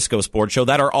on the Wisco Sports Show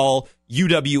that are all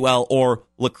UWL or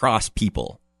lacrosse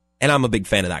people. And I'm a big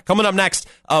fan of that. Coming up next,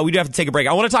 we do have to take a break.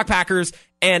 I want to talk Packers.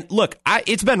 And look,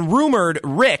 it's been rumored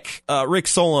Rick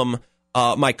Solom,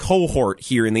 my cohort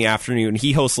here in the afternoon,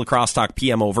 he hosts Lacrosse Talk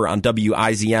PM over on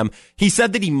WIZM. He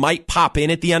said that he might pop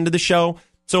in at the end of the show.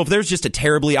 So if there's just a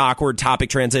terribly awkward topic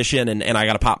transition and I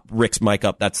got to pop Rick's mic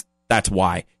up, that's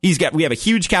why. We have a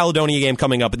huge Caledonia game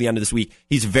coming up at the end of this week.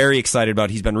 He's very excited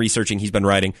about it. He's been researching. He's been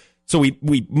writing. So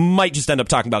we might just end up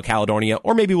talking about Caledonia,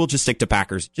 or maybe we'll just stick to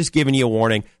Packers. Just giving you a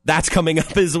warning. That's coming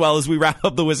up as well as we wrap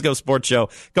up the Wisco Sports Show.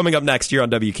 Coming up next year on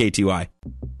WK2I.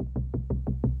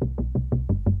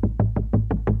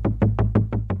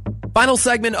 Final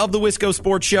segment of the Wisco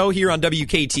Sports Show here on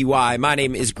WK2I. My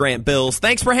name is Grant Bills.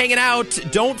 Thanks for hanging out.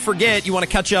 Don't forget, you want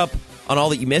to catch up on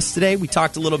all that you missed today. We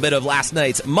talked a little bit of last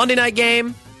night's Monday night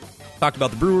game. Talked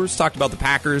about the Brewers, talked about the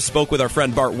Packers, spoke with our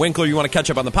friend Bart Winkler. You want to catch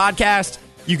up on the podcast?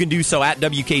 You can do so at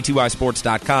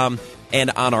WK2iSports.com and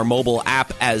on our mobile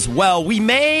app as well. We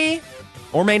may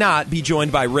or may not be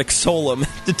joined by Rick Solom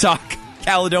to talk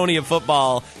Caledonia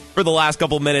football for the last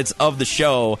couple minutes of the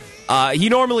show. He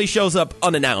normally shows up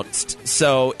unannounced,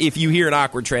 so if you hear an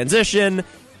awkward transition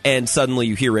and suddenly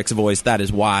you hear Rick's voice, that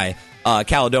is why.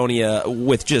 Caledonia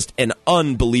with just an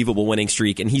unbelievable winning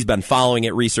streak, and he's been following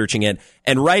it, researching it,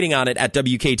 and writing on it at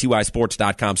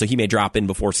WK2iSports.com, so he may drop in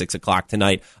before 6 o'clock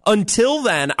tonight. Until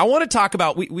then, I want to talk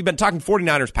about, we've been talking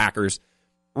 49ers-Packers,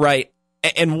 right,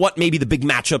 and what maybe the big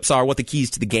matchups are, what the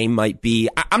keys to the game might be.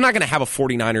 I'm not going to have a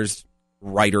 49ers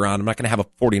writer on. I'm not going to have a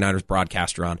 49ers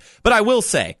broadcaster on. But I will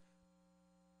say,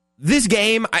 this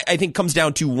game, I think, comes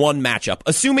down to one matchup.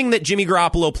 Assuming that Jimmy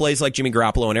Garoppolo plays like Jimmy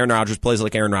Garoppolo and Aaron Rodgers plays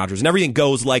like Aaron Rodgers and everything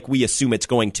goes like we assume it's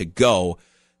going to go,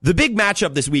 the big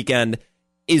matchup this weekend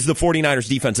is the 49ers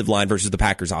defensive line versus the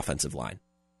Packers offensive line.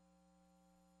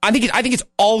 I think it's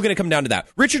all going to come down to that.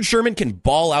 Richard Sherman can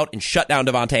ball out and shut down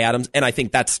Devontae Adams, and I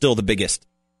think that's still the biggest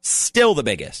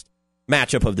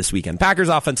matchup of this weekend. Packers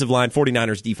offensive line,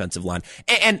 49ers defensive line.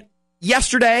 And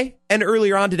yesterday and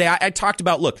earlier on today, I talked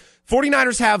about, look,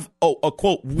 49ers have a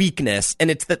quote weakness,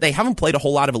 and it's that they haven't played a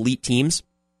whole lot of elite teams.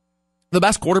 The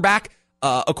best quarterback,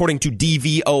 according to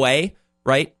DVOA,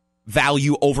 right?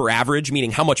 Value over average,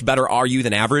 meaning how much better are you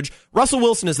than average? Russell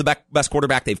Wilson is the best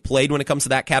quarterback they've played when it comes to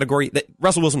that category.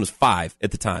 Russell Wilson was 5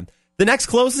 at the time. The next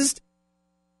closest,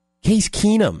 Case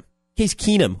Keenum,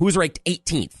 who was ranked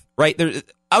 18th, right?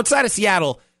 Outside of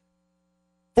Seattle,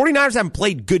 49ers haven't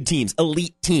played good teams,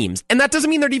 elite teams. And that doesn't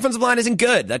mean their defensive line isn't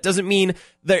good. That doesn't mean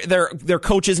their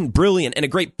coach isn't brilliant and a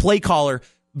great play caller,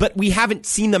 but we haven't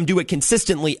seen them do it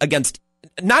consistently against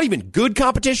not even good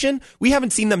competition. We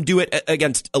haven't seen them do it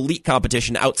against elite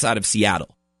competition outside of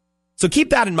Seattle. So keep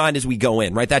that in mind as we go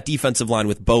in, right? That defensive line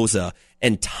with Bosa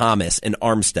and Thomas and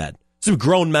Armstead. Some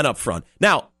grown men up front.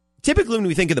 Now, typically when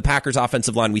we think of the Packers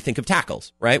offensive line, we think of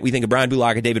tackles, right? We think of Brian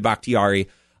Bulaga, David Bakhtiari,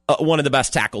 one of the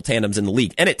best tackle tandems in the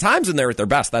league. And at times when they're at their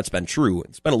best, that's been true.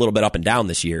 It's been a little bit up and down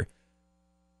this year.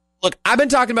 Look, I've been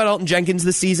talking about Elgton Jenkins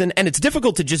this season, and it's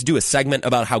difficult to just do a segment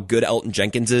about how good Elgton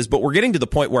Jenkins is, but we're getting to the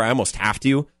point where I almost have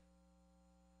to.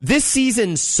 This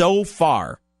season so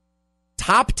far,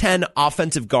 top 10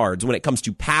 offensive guards when it comes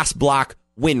to pass block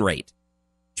win rate,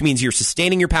 which means you're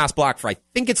sustaining your pass block for, I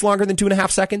think it's longer than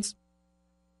 2.5 seconds.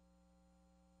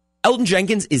 Elgton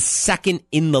Jenkins is second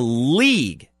in the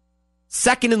league.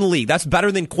 Second in the league. That's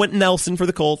better than Quentin Nelson for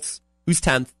the Colts, who's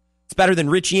 10th. It's better than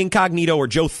Richie Incognito or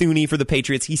Joe Thuney for the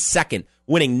Patriots. He's second,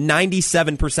 winning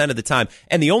 97% of the time.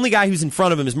 And the only guy who's in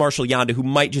front of him is Marshall Yanda, who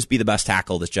might just be the best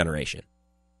tackle this generation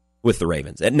with the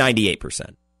Ravens at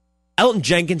 98%. Elgton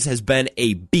Jenkins has been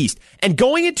a beast. And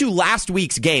going into last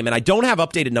week's game, and I don't have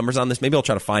updated numbers on this, maybe I'll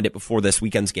try to find it before this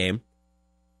weekend's game.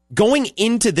 Going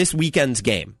into this weekend's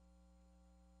game,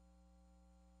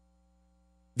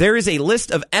 there is a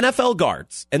list of NFL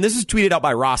guards, and this is tweeted out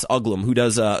by Ross Uglum, who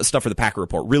does stuff for the Packer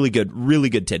Report. Really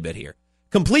good tidbit here.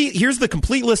 Here's the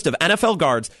complete list of NFL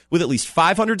guards with at least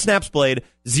 500 snaps played,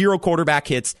 0 quarterback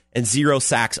hits, and 0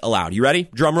 sacks allowed. You ready?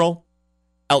 Drum roll.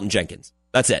 Elgton Jenkins.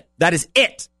 That's it. That is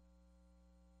it.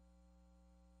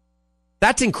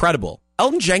 That's incredible.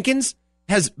 Elgton Jenkins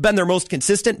has been their most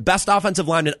consistent, best offensive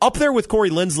lineman, up there with Corey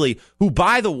Linsley, who,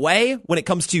 by the way, when it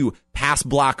comes to pass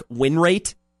block win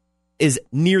rate, is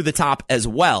near the top as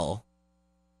well,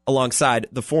 alongside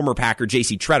the former Packer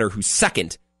J.C. Tretter, who's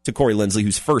second to Corey Linsley,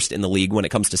 who's first in the league when it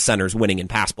comes to centers winning and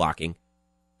pass blocking.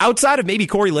 Outside of maybe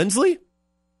Corey Linsley,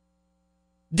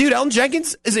 dude, Elgton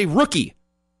Jenkins is a rookie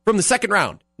from the second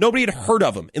round. Nobody had heard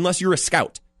of him unless you're a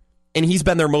scout. And he's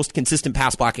been their most consistent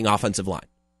pass blocking offensive line.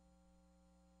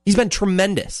 He's been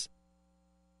tremendous.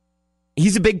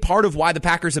 He's a big part of why the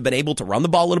Packers have been able to run the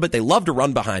ball a little bit. They love to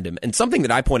run behind him. And something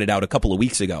that I pointed out a couple of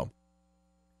weeks ago,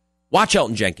 watch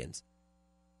Elgton Jenkins.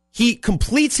 He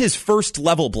completes his first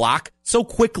level block so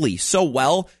quickly, so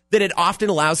well, that it often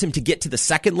allows him to get to the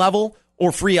second level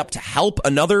or free up to help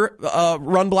another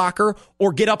run blocker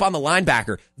or get up on the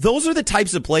linebacker. Those are the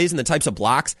types of plays and the types of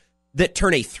blocks that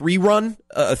turn a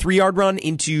 3-yard run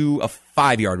into a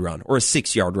 5-yard run or a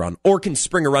 6-yard run, or can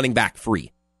spring a running back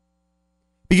free.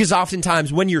 Because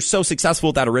oftentimes when you're so successful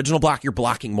with that original block, you're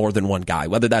blocking more than one guy,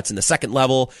 whether that's in the second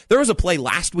level. There was a play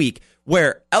last week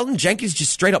where Elgton Jenkins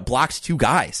just straight up blocked 2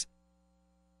 guys.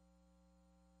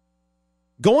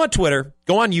 Go on Twitter,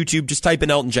 go on YouTube, just type in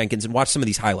Elgton Jenkins and watch some of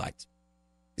these highlights.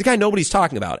 He's a guy nobody's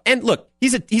talking about. And look,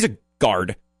 he's a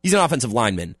guard. He's an offensive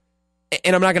lineman.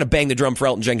 And I'm not going to bang the drum for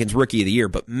Elgton Jenkins Rookie of the Year,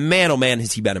 but man, oh man,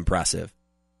 has he been impressive.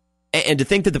 And to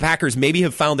think that the Packers maybe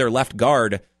have found their left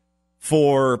guard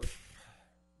for,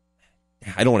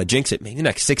 I don't want to jinx it, maybe the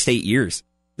next 6 to 8 years.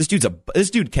 This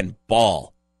dude can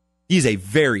ball. He's a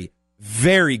very,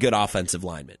 very good offensive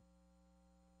lineman.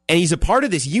 And he's a part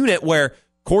of this unit where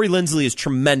Corey Linsley is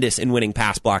tremendous in winning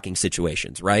pass blocking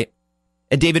situations, right?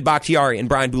 And David Bakhtiari and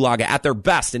Brian Bulaga at their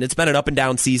best, and it's been an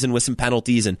up-and-down season with some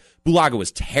penalties, and Bulaga was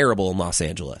terrible in Los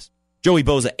Angeles. Joey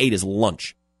Bosa ate his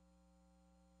lunch.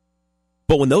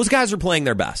 But when those guys are playing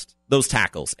their best, those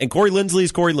tackles, and Corey Linsley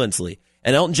is Corey Linsley,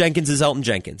 and Elgton Jenkins is Elgton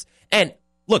Jenkins, and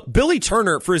look, Billy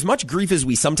Turner, for as much grief as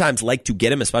we sometimes like to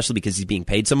get him, especially because he's being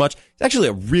paid so much, he's actually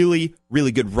a really,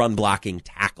 really good run-blocking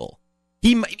tackle.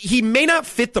 He may not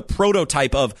fit the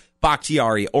prototype of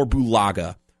Bakhtiari or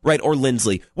Bulaga, right, or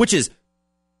Linsley, which is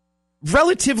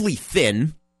relatively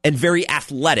thin and very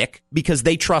athletic because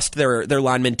they trust their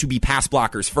linemen to be pass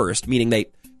blockers first, meaning they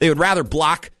would rather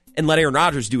block and let Aaron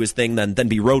Rodgers do his thing than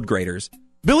be road graders.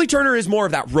 Billy Turner is more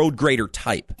of that road grader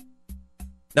type.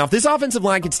 Now, if this offensive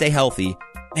line can stay healthy,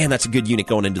 man, that's a good unit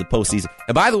going into the postseason.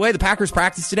 And by the way, the Packers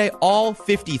practiced today. All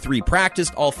 53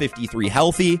 practiced, all 53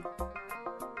 healthy.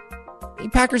 The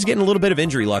Packers getting a little bit of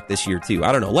injury luck this year, too.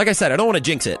 I don't know. Like I said, I don't want to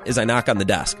jinx it as I knock on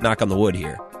the wood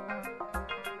here.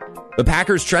 The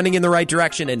Packers trending in the right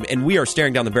direction, and we are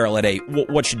staring down the barrel at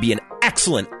what should be an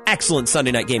excellent, excellent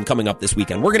Sunday night game coming up this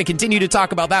weekend. We're going to continue to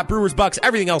talk about that, Brewers, Bucks,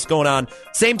 everything else going on.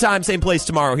 Same time, same place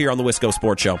tomorrow here on the Wisco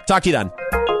Sports Show. Talk to you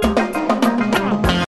then.